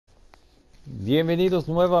Bienvenidos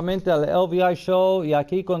nuevamente al LVI Show y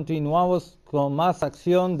aquí continuamos con más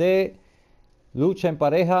acción de lucha en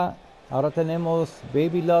pareja. Ahora tenemos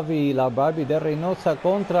Baby Love y la Barby De Reynosa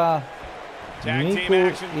contra Miku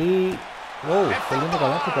y Felina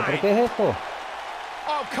Galactica. ¿Pero qué es esto?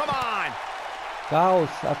 Caos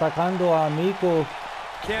atacando a Miku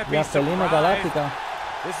y a Felina Galactica.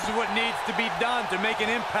 This is what needs to be done to make an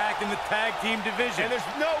impact in the tag team division. And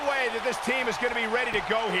there's no way that this team is going to be ready to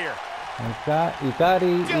go here.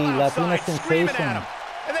 Ikari y Latina Sensation.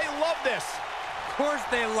 And they love this. Of course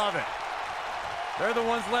they love it. They're the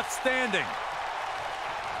ones left standing.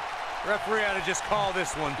 Referee ought to just call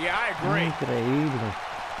this one. Yeah, I agree. Increíble.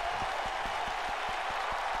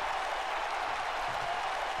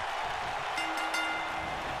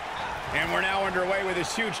 And we're now underway with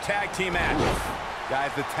this huge tag team match.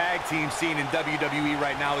 Guys, the tag team scene in WWE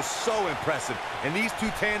right now is so impressive. And these two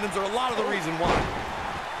tandems are a lot of the reason why.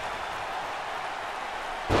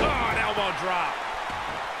 Oh, an elbow drop.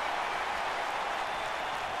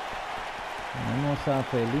 Tenemos a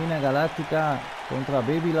Felina Galactica contra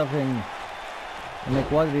Baby Love en el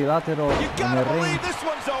cuadrilátero en el ring. This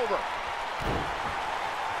one's over.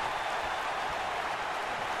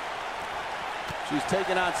 She's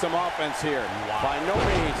taking on some offense here. Wow. By no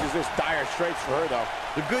means is this dire straits for her, though.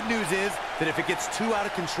 The good news is that if it gets too out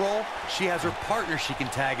of control, she has her partner she can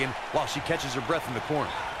tag in while she catches her breath in the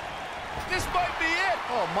corner. This might be it.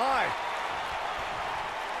 Oh, my.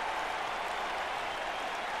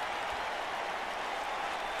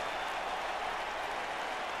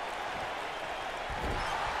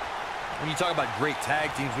 When you talk about great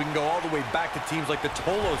tag teams, we can go all the way back to teams like the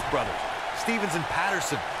Tolos brothers, Stevens and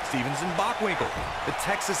Patterson, Stevens and Bockwinkel, the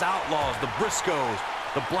Texas Outlaws, the Briscoes,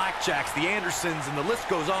 the Blackjacks, the Andersons, and the list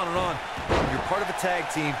goes on and on. When you're part of a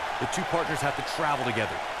tag team, the two partners have to travel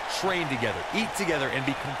together, train together, eat together, and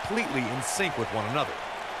be completely in sync with one another.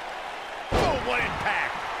 Oh, what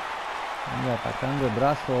impact! Y atacando el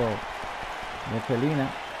brazo de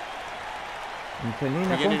Felina. Y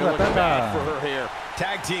Felina contraataca.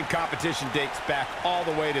 Tag team competition dates back all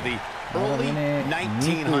the way to the early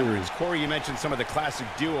 1900s. Corey, you mentioned some of the classic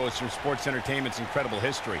duos from sports entertainment's incredible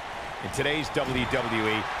history. In today's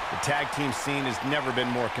WWE, the tag team scene has never been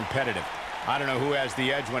more competitive. I don't know who has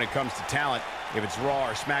the edge when it comes to talent, if it's Raw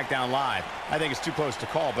or SmackDown Live. I think it's too close to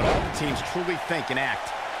call, but all the teams truly think and act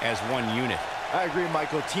as one unit. I agree,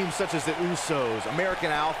 Michael. Teams such as the Usos, American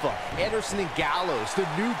Alpha, Anderson and Gallows, The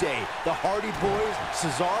New Day, the Hardy Boys,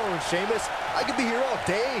 Cesaro and Sheamus. I could be here all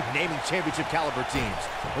day naming championship caliber teams.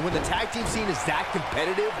 And when the tag team scene is that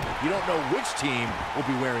competitive, you don't know which team will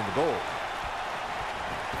be wearing the gold.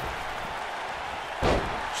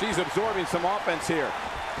 She's absorbing some offense here,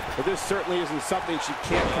 but this certainly isn't something she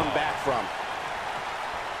can't come back from.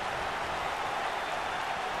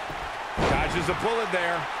 Dodges a bullet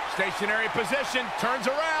there. Stationary position, turns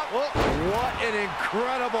around. Oh, what an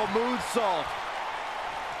incredible moonsault.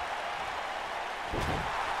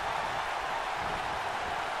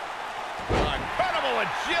 Incredible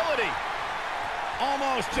agility.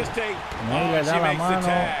 Almost just a... No le da la mano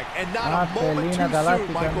and not a a moment Felina too Galactica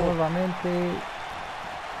soon, Michael. nuevamente.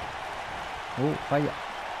 Falla.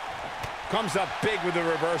 Comes up big with the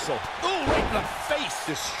reversal. Ooh, right in the face.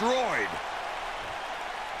 Destroyed.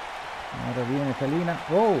 Ahora viene Felina.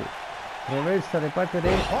 Reversa de parte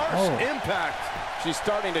de... Harsh impact. She's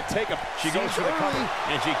starting to take a... She goes for the cover,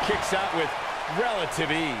 and she kicks out with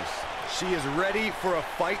relative ease. She is ready for a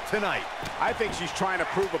fight tonight. I think she's trying to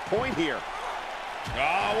prove a point here.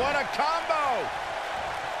 Oh, what a combo!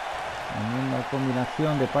 Una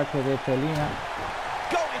combinación de parte de Felina.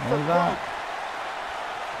 Ahí va.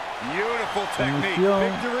 Beautiful technique.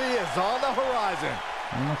 Victory is on the horizon.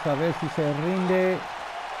 Vamos a ver si se rinde.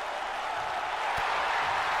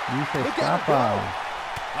 Y se escapa.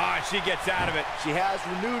 Ah, she gets out of it. She has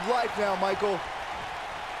renewed life now, Michael.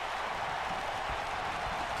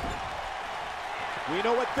 We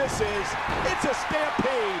know what this is. It's a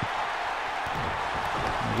stampede.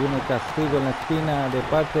 Viene castigo en la esquina de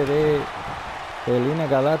parte de Felina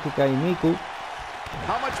Galactica y Miku.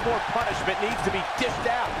 How much more punishment needs to be dished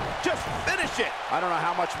out? Just finish it! I don't know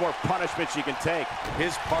how much more punishment she can take.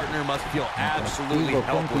 His partner must feel absolutely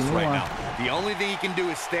helpless right now. The only thing he can do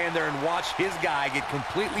is stand there and watch his guy get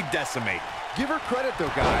completely decimated. Give her credit, though,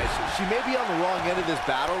 guys. She may be on the wrong end of this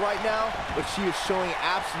battle right now, but she is showing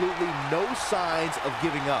absolutely no signs of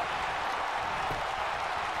giving up.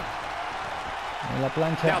 En la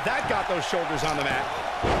plancha. Now that got those shoulders on the mat.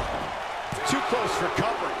 Too close for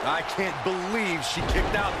cover. I can't believe she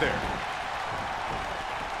kicked out there.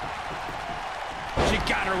 She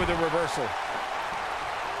got her with a reversal.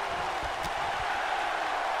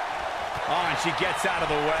 Oh, and she gets out of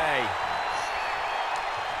the way.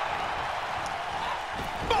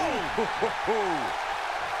 Boom!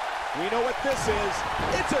 We know what this is.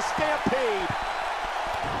 It's a stampede.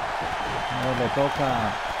 Le toca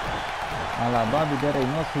a la Barby De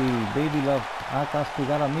Reynosa y Baby Love a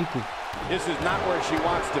castigar a Miku. This is not where she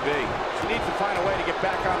wants to be. She needs to find a way to get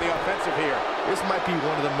back on the offensive here. This might be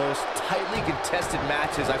one of the most tightly contested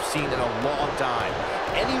matches I've seen in a long time.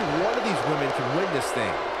 Any one of these women can win this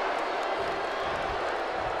thing.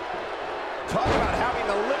 Talk about having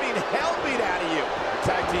the living hell beat out of you. The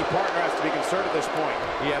tag team partner has to be concerned at this point.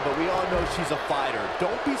 Yeah, but we all know she's a fighter.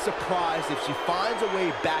 Don't be surprised if she finds a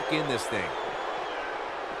way back in this thing.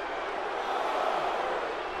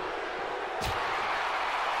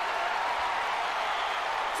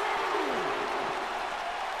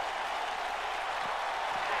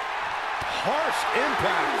 Harsh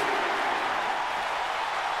impact.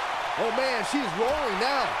 Oh, man, she's rolling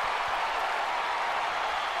now.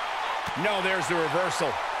 No, there's the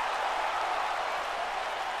reversal.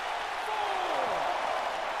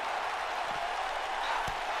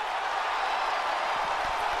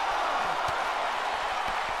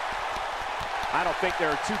 I don't think there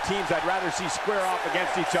are two teams I'd rather see square off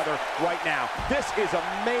against each other right now. This is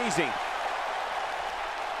amazing.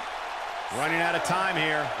 Running out of time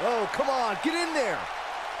here. Oh, come on, get in there.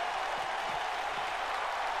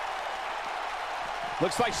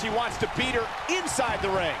 Looks like she wants to beat her inside the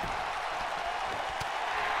ring.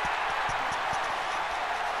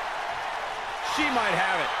 She might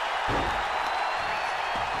have it.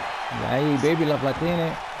 Y ahí Baby Love la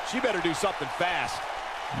tiene. She better do something fast.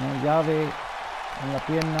 Una llave en la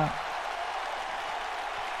pierna.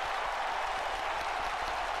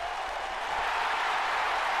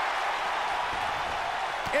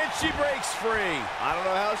 And she breaks free. I don't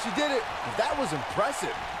know how she did it, but that was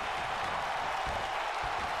impressive.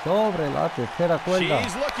 Sobre la tercera cuerda.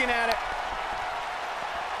 She's looking at it.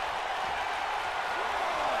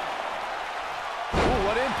 Ooh,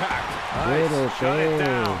 what impact. Nice. Shut it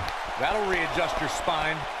down. That'll readjust your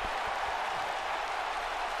spine.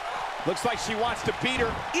 Looks like she wants to beat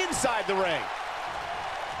her inside the ring.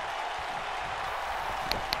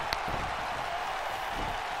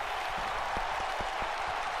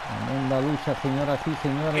 Tremenda lucha, señoras y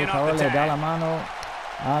señores. Ahora le da la mano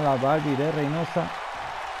a la Barby De Reynosa.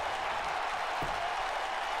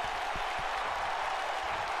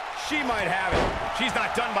 She might have it. She's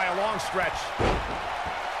not done by a long stretch.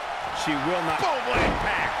 She will not. Boom, what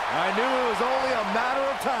impact. I knew it was only a matter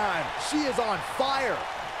of time. She is on fire.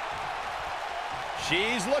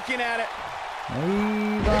 She's looking at it.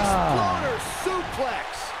 Ahí va. Exploder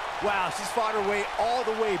suplex. Wow, she's fought her way all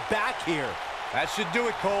the way back here. That should do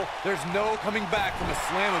it, Cole. There's no coming back from a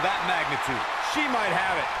slam of that magnitude. She might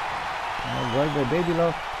have it. Vuelve Baby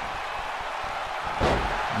Love.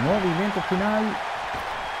 Movimiento final.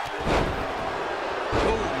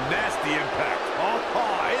 Oh, nasty impact. Oh,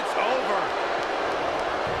 it's over.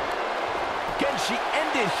 Can she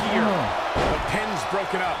end it here? The pin's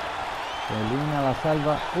broken up. Felina la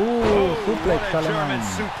salva. Suplex what a German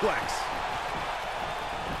alemán. suplex.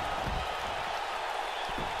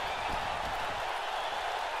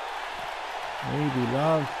 Baby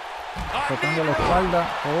Love. Tocando la espalda.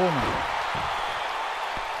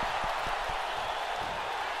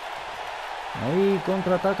 Ahí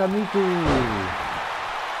contraataca Miku.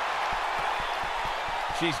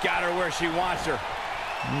 She's got her where she wants her.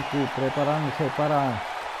 Miku preparándose para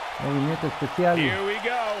movimiento especial. Here we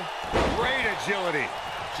go. Great agility.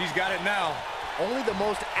 She's got it now. Only the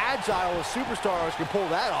most agile of superstars can pull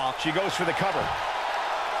that off. She goes for the cover.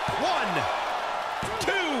 1,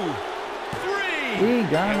 2, 3. Y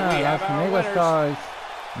gana las Megastars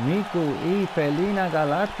Miku y Felina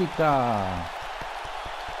Galactica.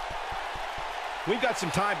 We've got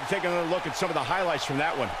some time to take another look at some of the highlights from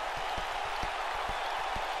that one.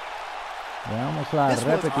 Veamos las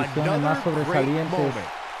repeticiones más sobresalientes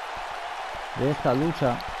de esta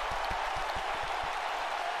lucha.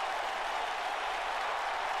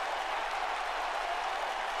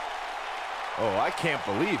 Oh, I can't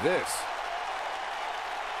believe this.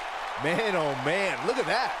 Man, oh man, look at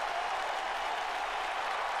that.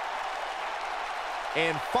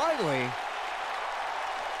 And finally,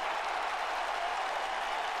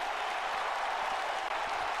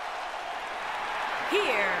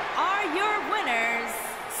 here are your winners,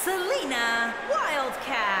 Felina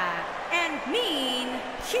Wildcat and Mean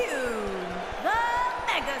Q, the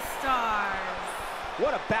Megastars.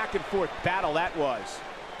 What a back and forth battle that was.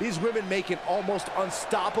 these women make an almost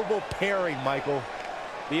unstoppable pairing, Michael.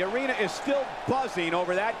 The arena is still buzzing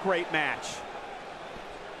over that great match.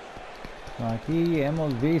 Aquí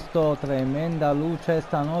hemos visto tremenda lucha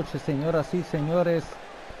esta noche, señoras y señores.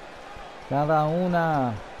 Cada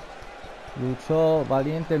una luchó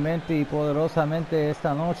valientemente y poderosamente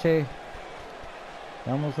esta noche.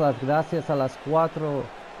 Damos las gracias a las 4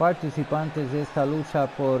 participantes de esta lucha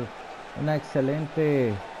por una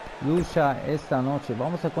excelente lucha esta noche.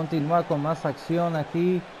 Vamos a continuar con más acción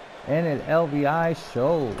aquí en el LVI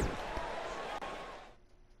Show.